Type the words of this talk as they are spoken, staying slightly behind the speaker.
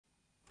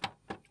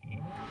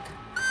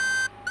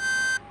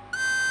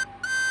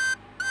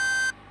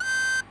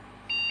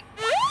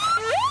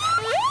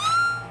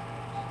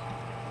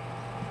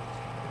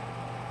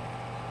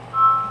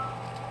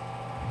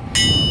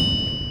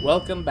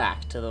Welcome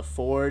back to the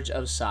Forge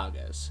of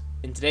Sagas.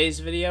 In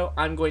today's video,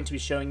 I'm going to be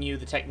showing you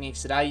the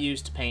techniques that I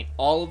used to paint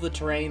all of the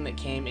terrain that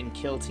came in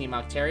Killteam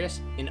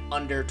Octarius in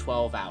under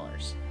 12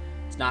 hours.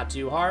 It's not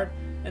too hard,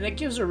 and it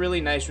gives a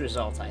really nice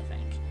result, I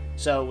think.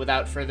 So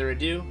without further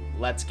ado,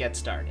 let's get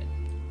started.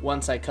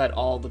 Once I cut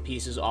all the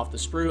pieces off the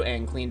sprue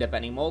and cleaned up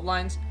any mold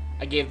lines,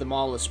 I gave them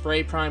all a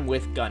spray prime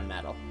with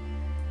gunmetal.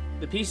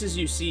 The pieces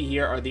you see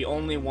here are the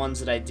only ones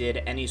that I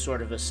did any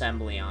sort of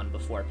assembly on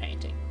before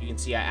painting. You can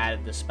see I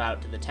added the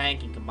spout to the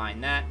tank and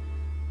combined that,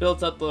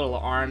 built up the little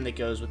arm that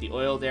goes with the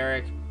oil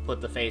derrick, put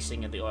the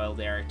facing of the oil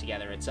derrick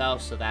together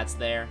itself, so that's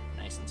there,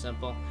 nice and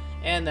simple,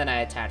 and then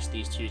I attached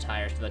these two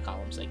tires to the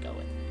columns they go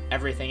with.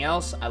 Everything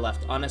else I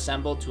left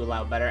unassembled to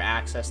allow better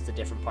access to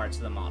different parts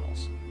of the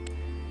models.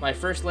 My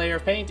first layer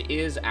of paint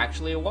is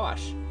actually a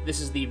wash. This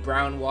is the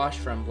brown wash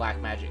from Black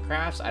Magic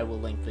Crafts. I will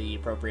link the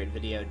appropriate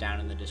video down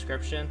in the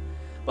description.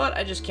 But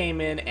I just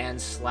came in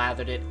and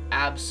slathered it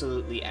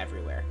absolutely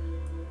everywhere.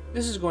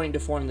 This is going to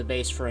form the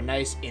base for a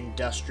nice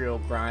industrial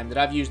grime that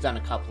I've used on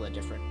a couple of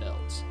different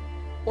builds.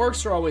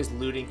 Orcs are always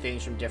looting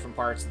things from different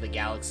parts of the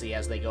galaxy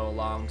as they go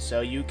along,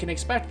 so you can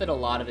expect that a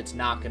lot of it's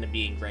not going to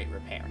be in great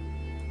repair.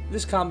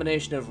 This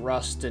combination of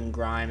rust and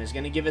grime is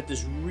going to give it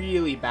this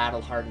really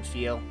battle-hardened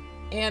feel,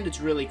 and it's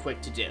really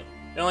quick to do.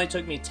 It only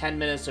took me 10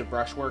 minutes of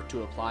brushwork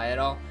to apply it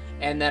all,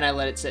 and then I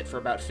let it sit for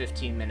about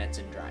 15 minutes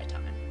in dry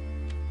time.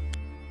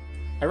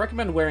 I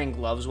recommend wearing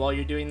gloves while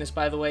you're doing this,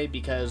 by the way,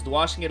 because the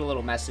wash can get a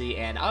little messy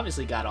and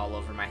obviously got all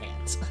over my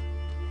hands.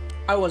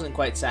 I wasn't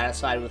quite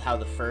satisfied with how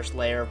the first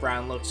layer of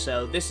brown looked,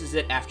 so this is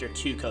it after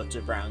 2 coats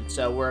of brown.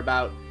 So we're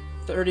about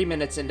 30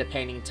 minutes into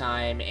painting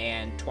time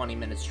and 20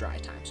 minutes dry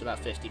time, so about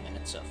 50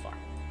 minutes so far.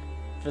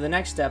 For the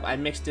next step, I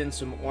mixed in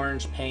some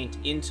orange paint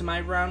into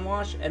my brown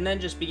wash and then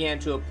just began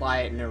to apply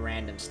it in a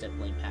random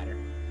stippling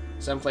pattern.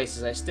 Some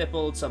places I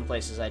stippled, some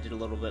places I did a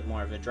little bit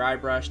more of a dry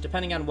brush,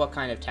 depending on what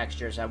kind of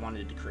textures I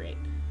wanted to create.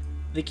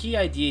 The key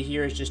idea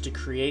here is just to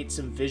create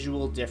some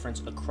visual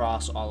difference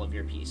across all of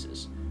your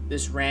pieces.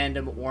 This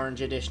random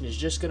orange addition is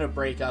just going to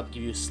break up,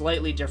 give you a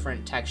slightly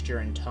different texture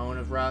and tone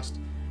of rust.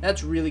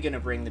 That's really going to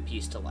bring the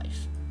piece to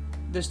life.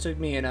 This took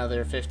me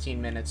another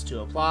 15 minutes to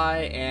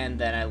apply, and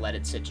then I let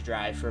it sit to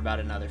dry for about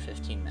another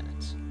 15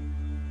 minutes.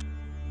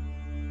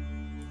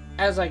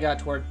 As I got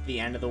toward the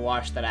end of the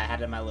wash that I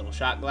had in my little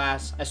shot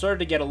glass, I started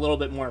to get a little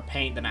bit more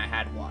paint than I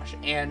had wash,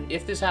 and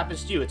if this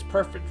happens to you, it's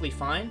perfectly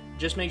fine.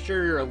 Just make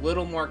sure you're a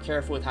little more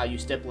careful with how you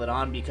stipple it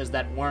on because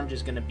that orange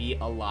is going to be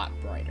a lot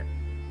brighter.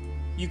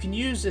 You can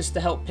use this to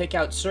help pick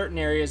out certain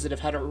areas that have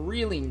had a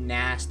really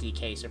nasty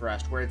case of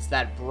rust, where it's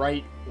that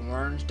bright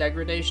orange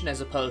degradation as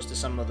opposed to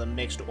some of the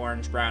mixed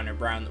orange-brown or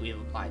brown that we have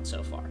applied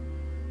so far.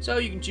 So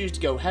you can choose to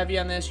go heavy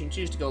on this, you can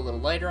choose to go a little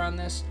lighter on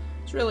this,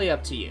 it's really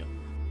up to you.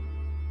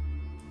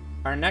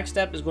 Our next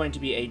step is going to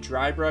be a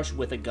dry brush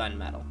with a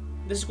gunmetal.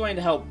 This is going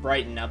to help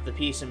brighten up the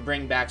piece and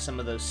bring back some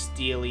of those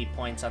steely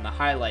points on the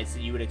highlights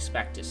that you would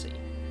expect to see.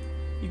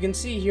 You can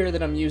see here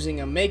that I'm using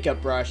a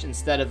makeup brush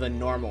instead of a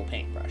normal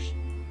paintbrush.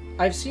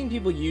 I've seen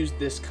people use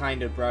this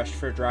kind of brush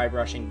for dry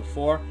brushing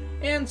before,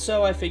 and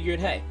so I figured,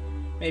 hey,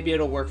 maybe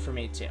it'll work for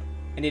me too.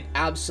 And it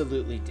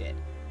absolutely did.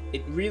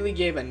 It really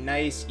gave a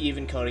nice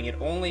even coating. It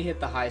only hit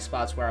the high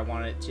spots where I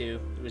wanted it to.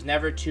 There was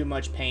never too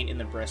much paint in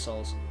the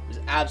bristles. It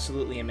was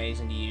absolutely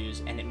amazing to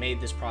use, and it made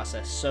this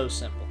process so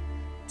simple.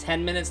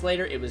 10 minutes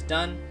later, it was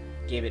done.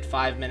 Gave it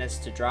 5 minutes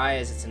to dry,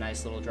 as it's a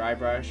nice little dry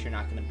brush. You're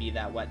not going to be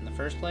that wet in the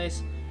first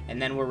place.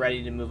 And then we're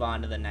ready to move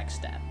on to the next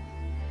step.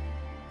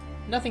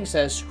 Nothing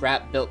says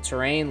scrap-built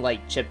terrain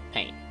like chipped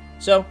paint.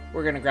 So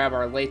we're going to grab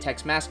our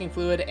latex masking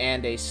fluid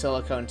and a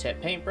silicone tip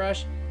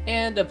paintbrush,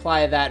 and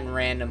apply that in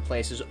random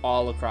places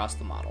all across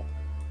the model.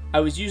 I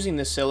was using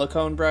the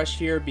silicone brush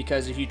here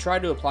because if you try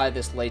to apply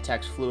this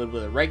latex fluid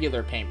with a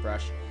regular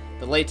paintbrush,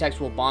 the latex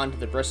will bond to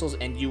the bristles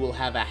and you will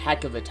have a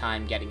heck of a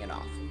time getting it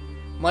off.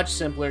 Much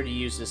simpler to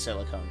use the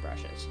silicone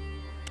brushes.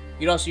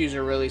 You could also use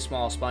a really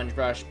small sponge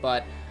brush,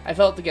 but I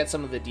felt to get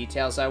some of the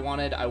details I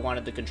wanted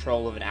the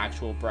control of an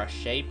actual brush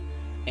shape,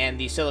 and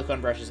the silicone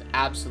brushes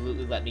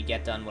absolutely let me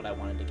get done what I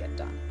wanted to get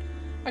done.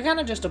 I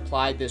kind of just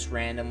applied this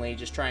randomly,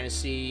 just trying to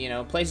see,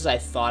 places I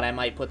thought I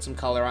might put some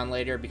color on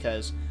later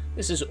because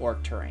this is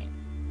orc terrain.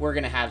 We're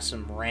going to have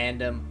some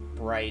random,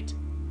 bright,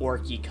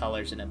 orky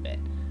colors in a bit.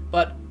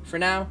 But for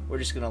now, we're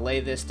just going to lay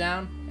this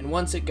down, and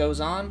once it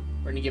goes on,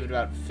 we're going to give it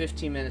about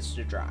 15 minutes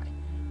to dry.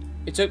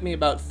 It took me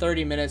about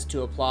 30 minutes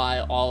to apply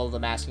all of the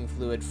masking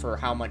fluid for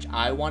how much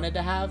I wanted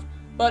to have,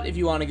 but if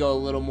you want to go a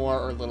little more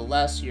or a little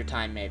less, your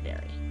time may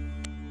vary.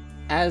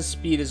 As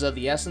speed is of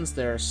the essence,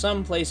 there are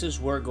some places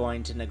we're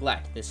going to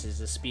neglect. This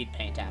is a speed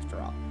paint after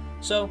all.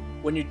 So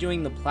when you're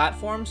doing the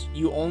platforms,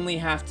 you only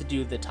have to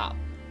do the top.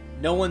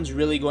 No one's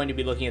really going to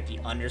be looking at the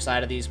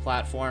underside of these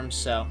platforms,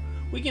 so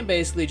we can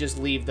basically just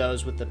leave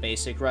those with the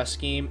basic rust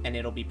scheme and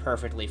it'll be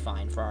perfectly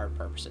fine for our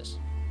purposes.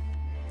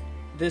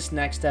 This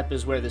next step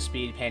is where the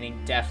speed painting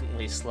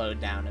definitely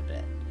slowed down a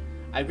bit.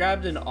 I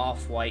grabbed an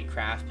off-white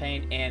craft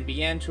paint and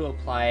began to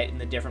apply it in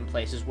the different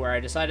places where I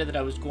decided that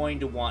I was going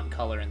to want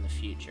color in the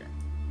future.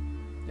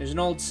 There's an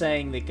old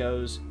saying that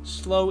goes,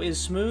 slow is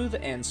smooth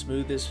and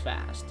smooth is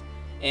fast.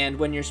 And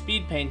when you're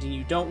speed painting,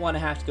 you don't want to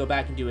have to go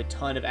back and do a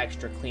ton of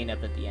extra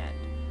cleanup at the end.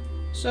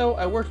 So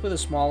I worked with a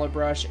smaller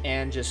brush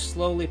and just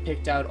slowly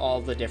picked out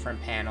all the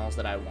different panels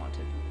that I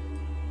wanted.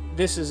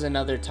 This is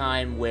another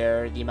time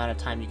where the amount of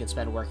time you can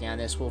spend working on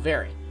this will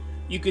vary.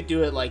 You could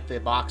do it like the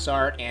box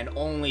art and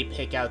only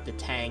pick out the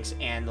tanks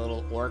and the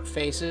little orc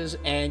faces,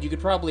 and you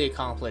could probably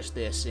accomplish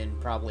this in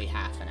probably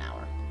half an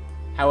hour.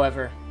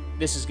 However,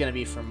 this is going to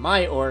be for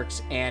my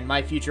orcs, and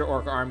my future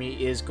orc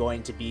army is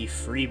going to be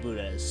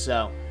freebooters,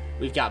 so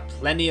we've got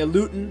plenty of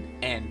looting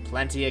and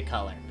plenty of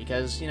color,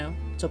 because, you know,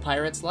 it's a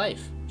pirate's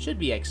life. Should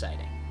be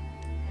exciting.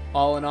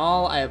 All in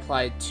all, I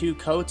applied 2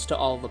 coats to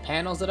all the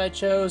panels that I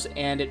chose,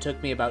 and it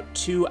took me about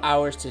 2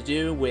 hours to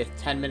do with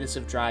 10 minutes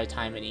of dry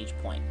time at each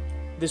point.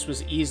 This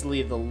was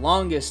easily the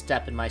longest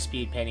step in my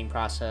speed painting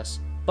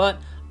process,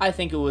 but I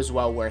think it was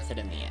well worth it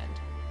in the end.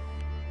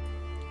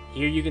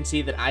 Here you can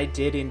see that I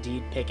did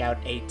indeed pick out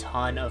a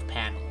ton of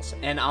panels,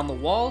 and on the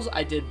walls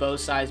I did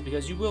both sides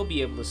because you will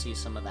be able to see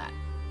some of that.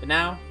 But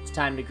now, it's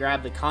time to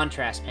grab the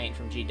contrast paint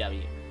from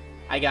GW.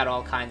 I got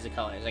all kinds of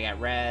colors. I got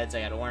reds,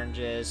 I got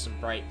oranges, some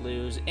bright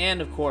blues, and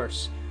of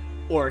course,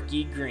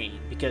 orky green,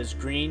 because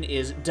green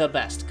is the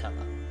best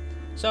color.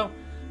 So,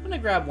 I'm going to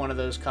grab one of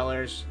those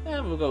colors,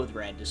 and we'll go with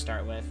red to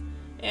start with,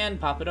 and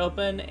pop it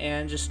open,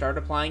 and just start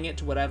applying it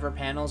to whatever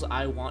panels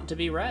I want to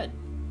be red.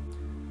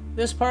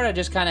 This part I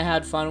just kind of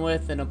had fun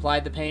with and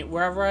applied the paint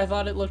wherever I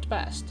thought it looked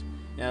best.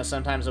 You know,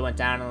 sometimes I went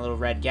down in a little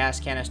red gas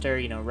canister,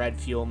 you know, red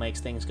fuel makes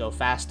things go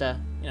faster,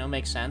 you know,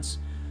 makes sense.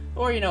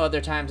 Or, you know, other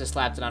times I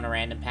slapped it on a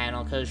random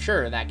panel, because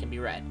sure, that can be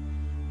red.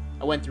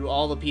 I went through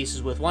all the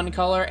pieces with one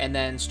color, and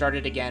then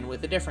started again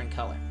with a different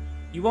color.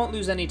 You won't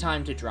lose any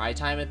time to dry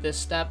time at this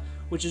step,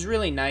 which is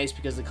really nice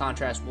because the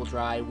contrast will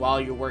dry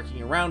while you're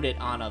working around it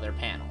on other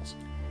panels.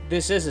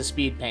 This is a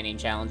speed painting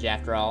challenge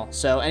after all,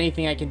 so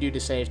anything I can do to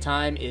save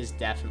time is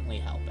definitely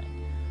helping.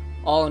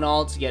 All in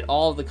all, to get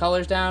all of the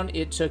colors down,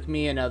 it took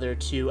me another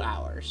 2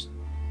 hours.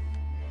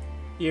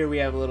 Here we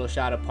have a little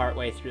shot of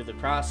partway through the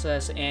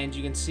process, and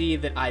you can see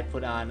that I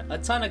put on a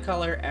ton of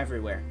color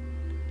everywhere.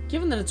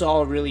 Given that it's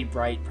all really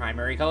bright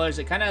primary colors,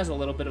 it kind of has a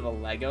little bit of a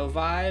Lego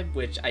vibe,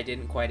 which I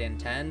didn't quite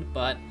intend,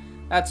 but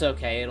that's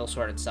okay, it'll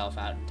sort itself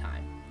out in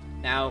time.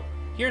 Now,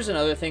 here's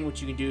another thing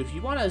which you can do if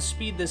you want to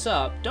speed this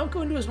up. Don't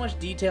go into as much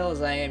detail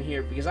as I am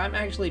here, because I'm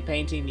actually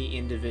painting the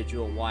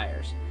individual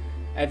wires.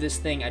 I have this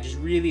thing, I just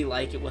really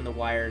like it when the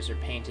wires are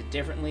painted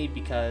differently,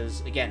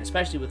 because, again,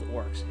 especially with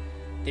orcs,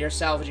 they're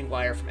salvaging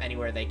wire from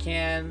anywhere they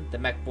can. The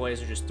mech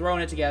boys are just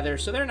throwing it together,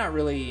 so they're not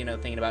really, you know,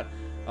 thinking about,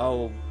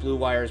 oh, blue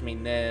wires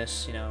mean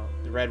this, you know,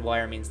 the red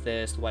wire means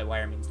this, the white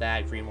wire means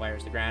that, green wire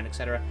is the ground,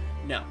 etc.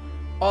 No,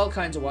 all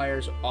kinds of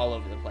wires all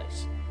over the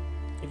place.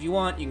 If you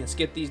want, you can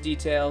skip these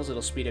details,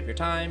 it'll speed up your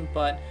time,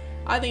 but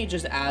I think it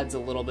just adds a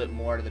little bit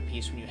more to the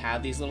piece when you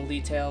have these little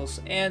details,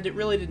 and it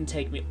really didn't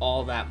take me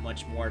all that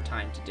much more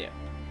time to do.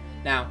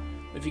 Now,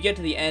 if you get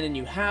to the end and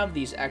you have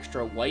these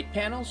extra white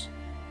panels,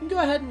 you can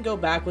go ahead and go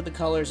back with the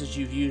colors that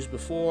you've used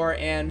before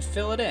and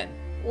fill it in.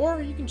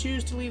 Or you can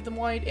choose to leave them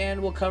white, and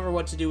we'll cover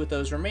what to do with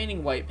those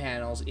remaining white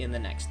panels in the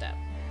next step.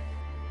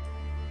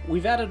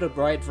 We've added a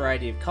bright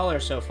variety of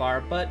colors so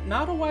far, but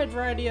not a wide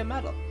variety of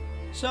metal.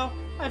 So,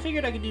 I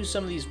figured I could do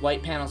some of these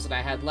white panels that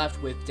I had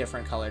left with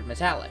different colored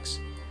metallics.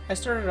 I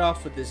started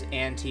off with this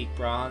antique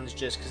bronze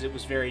just because it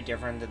was very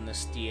different than the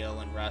steel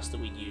and rust that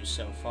we'd used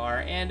so far,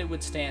 and it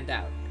would stand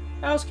out.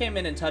 I also came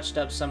in and touched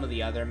up some of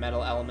the other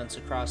metal elements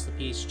across the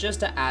piece just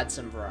to add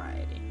some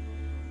variety.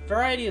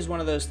 Variety is one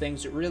of those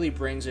things that really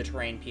brings a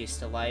terrain piece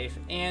to life,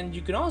 and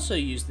you can also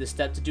use this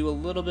step to do a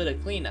little bit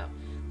of cleanup.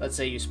 Let's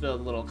say you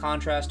spilled a little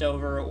contrast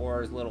over,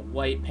 or a little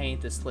white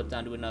paint that slipped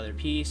onto another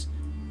piece.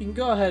 You can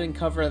go ahead and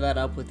cover that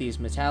up with these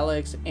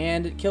metallics,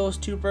 and it kills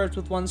 2 birds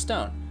with 1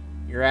 stone.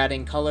 You're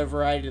adding color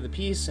variety to the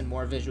piece and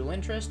more visual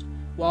interest,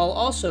 while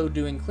also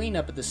doing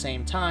cleanup at the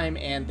same time,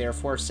 and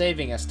therefore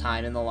saving us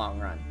time in the long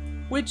run,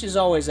 which is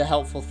always a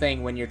helpful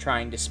thing when you're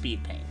trying to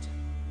speed paint.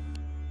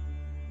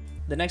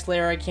 The next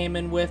layer I came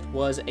in with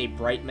was a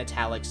bright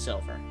metallic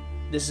silver.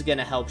 This is going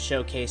to help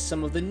showcase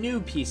some of the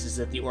new pieces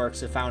that the orcs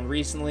have found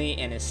recently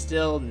and is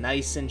still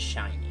nice and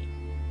shiny.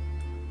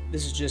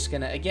 This is just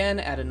going to,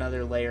 again, add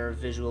another layer of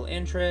visual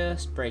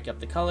interest, break up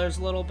the colors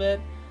a little bit,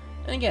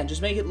 and again,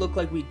 just make it look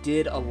like we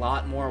did a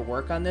lot more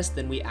work on this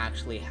than we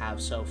actually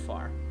have so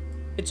far.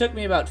 It took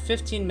me about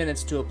 15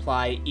 minutes to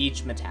apply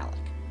each metallic.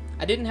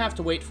 I didn't have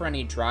to wait for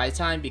any dry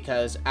time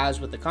because, as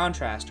with the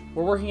contrast,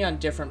 we're working on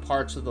different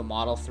parts of the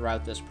model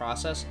throughout this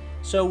process,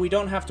 so we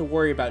don't have to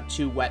worry about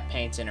 2 wet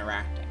paints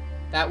interacting.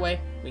 That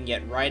way, we can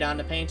get right on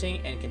to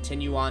painting and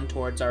continue on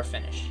towards our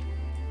finish.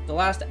 The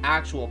last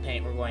actual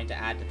paint we're going to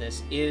add to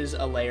this is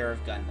a layer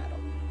of gunmetal.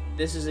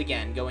 This is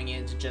again going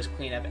in to just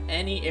clean up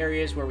any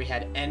areas where we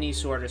had any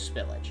sort of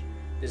spillage.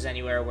 This is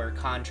anywhere where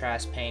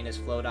contrast paint has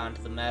flowed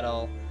onto the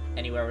metal,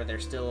 anywhere where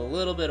there's still a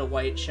little bit of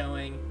white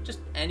showing, just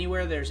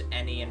anywhere there's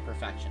any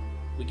imperfection.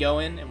 We go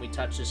in and we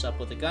touch this up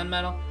with the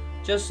gunmetal,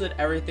 just so that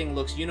everything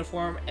looks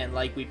uniform and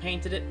like we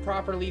painted it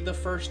properly the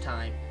first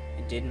time,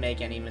 and didn't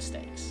make any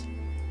mistakes.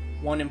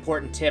 One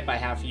important tip I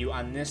have for you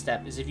on this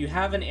step is if you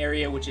have an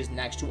area which is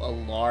next to a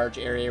large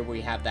area where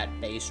you have that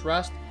base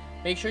rust,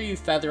 make sure you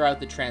feather out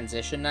the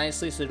transition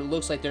nicely so that it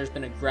looks like there's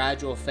been a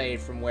gradual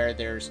fade from where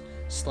there's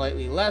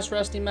slightly less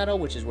rusty metal,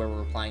 which is where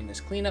we're applying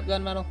this cleanup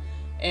gunmetal,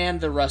 and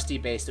the rusty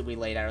base that we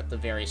laid out at the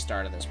very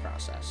start of this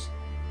process.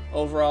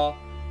 Overall,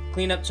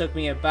 cleanup took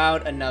me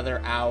about another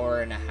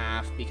hour and a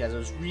half because I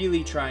was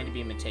really trying to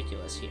be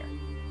meticulous here.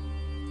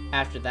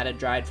 After that had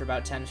dried for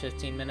about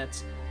 10-15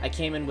 minutes, I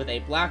came in with a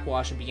black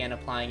wash and began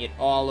applying it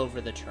all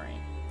over the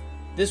terrain.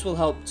 This will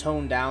help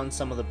tone down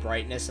some of the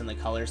brightness and the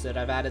colors that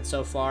I've added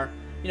so far,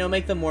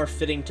 make them more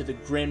fitting to the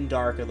grim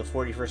dark of the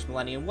 41st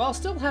millennium while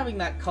still having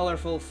that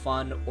colorful,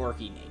 fun,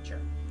 orky nature.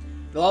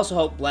 It'll also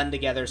help blend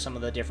together some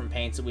of the different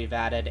paints that we've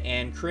added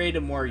and create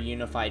a more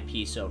unified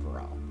piece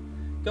overall.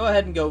 Go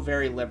ahead and go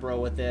very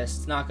liberal with this,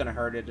 it's not going to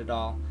hurt it at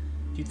all.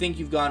 If you think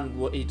you've gone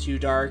way too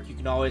dark, you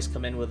can always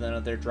come in with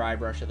another dry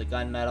brush of the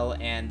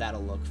gunmetal and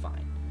that'll look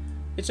fine.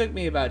 It took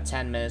me about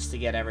 10 minutes to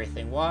get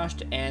everything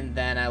washed, and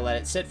then I let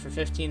it sit for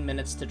 15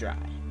 minutes to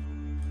dry.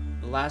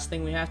 The last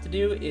thing we have to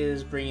do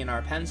is bring in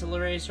our pencil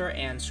eraser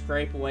and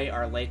scrape away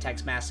our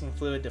latex masking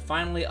fluid to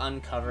finally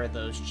uncover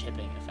those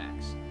chipping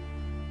effects.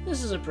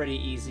 This is a pretty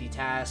easy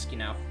task,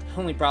 the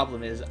only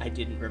problem is I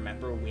didn't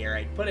remember where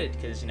I'd put it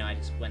because, I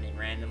just went in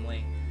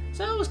randomly.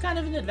 So it was kind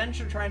of an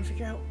adventure trying to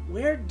figure out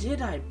where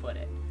did I put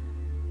it.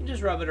 You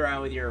just rub it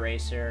around with your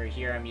eraser.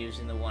 Here I'm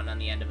using the one on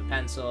the end of a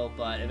pencil,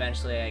 but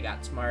eventually I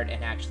got smart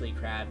and actually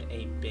grabbed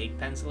a big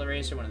pencil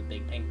eraser, one of the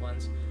big pink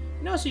ones. You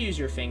can also use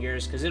your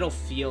fingers because it'll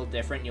feel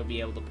different. You'll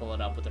be able to pull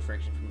it up with the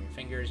friction from your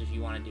fingers if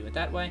you want to do it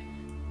that way.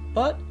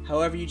 But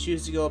however you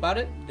choose to go about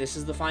it, this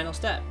is the final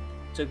step.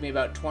 It took me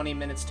about 20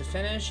 minutes to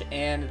finish,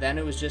 and then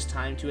it was just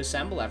time to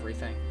assemble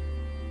everything.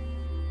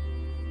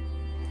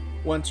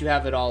 Once you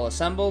have it all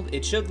assembled,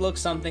 it should look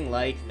something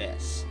like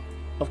this.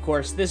 Of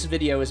course, this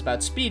video is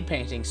about speed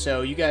painting,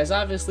 so you guys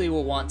obviously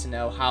will want to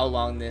know how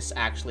long this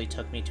actually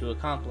took me to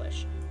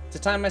accomplish. To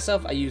time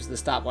myself, I used the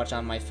stopwatch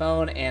on my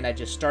phone, and I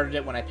just started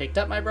it when I picked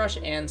up my brush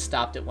and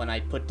stopped it when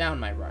I put down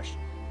my brush.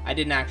 I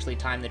didn't actually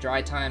time the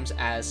dry times,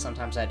 as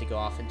sometimes I had to go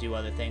off and do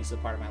other things as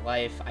a part of my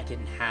life. I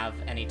didn't have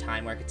any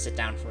time where I could sit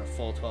down for a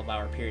full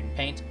 12-hour period and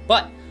paint.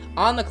 But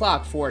on the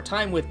clock for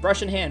time with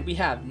brush in hand, we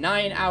have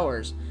 9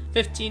 hours,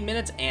 15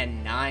 minutes,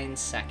 and 9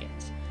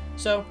 seconds.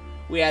 So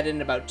we add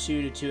in about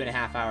 2 to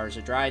 2.5 hours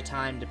of dry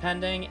time,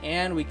 depending,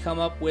 and we come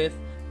up with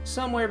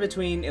somewhere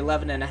between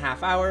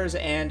 11.5 hours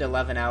and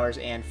 11 hours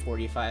and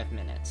 45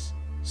 minutes.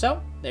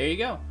 So there you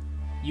go.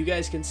 You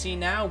guys can see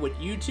now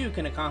what you too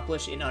can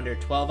accomplish in under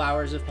 12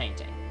 hours of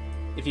painting.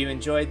 If you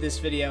enjoyed this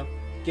video,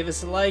 give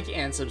us a like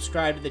and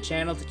subscribe to the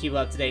channel to keep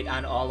up to date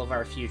on all of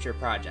our future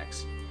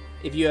projects.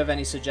 If you have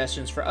any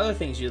suggestions for other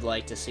things you'd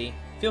like to see,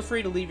 feel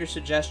free to leave your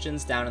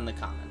suggestions down in the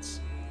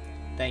comments.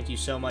 Thank you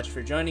so much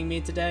for joining me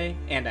today,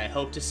 and I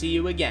hope to see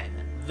you again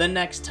the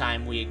next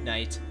time we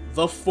ignite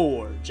the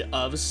Forge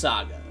of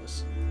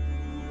Sagas.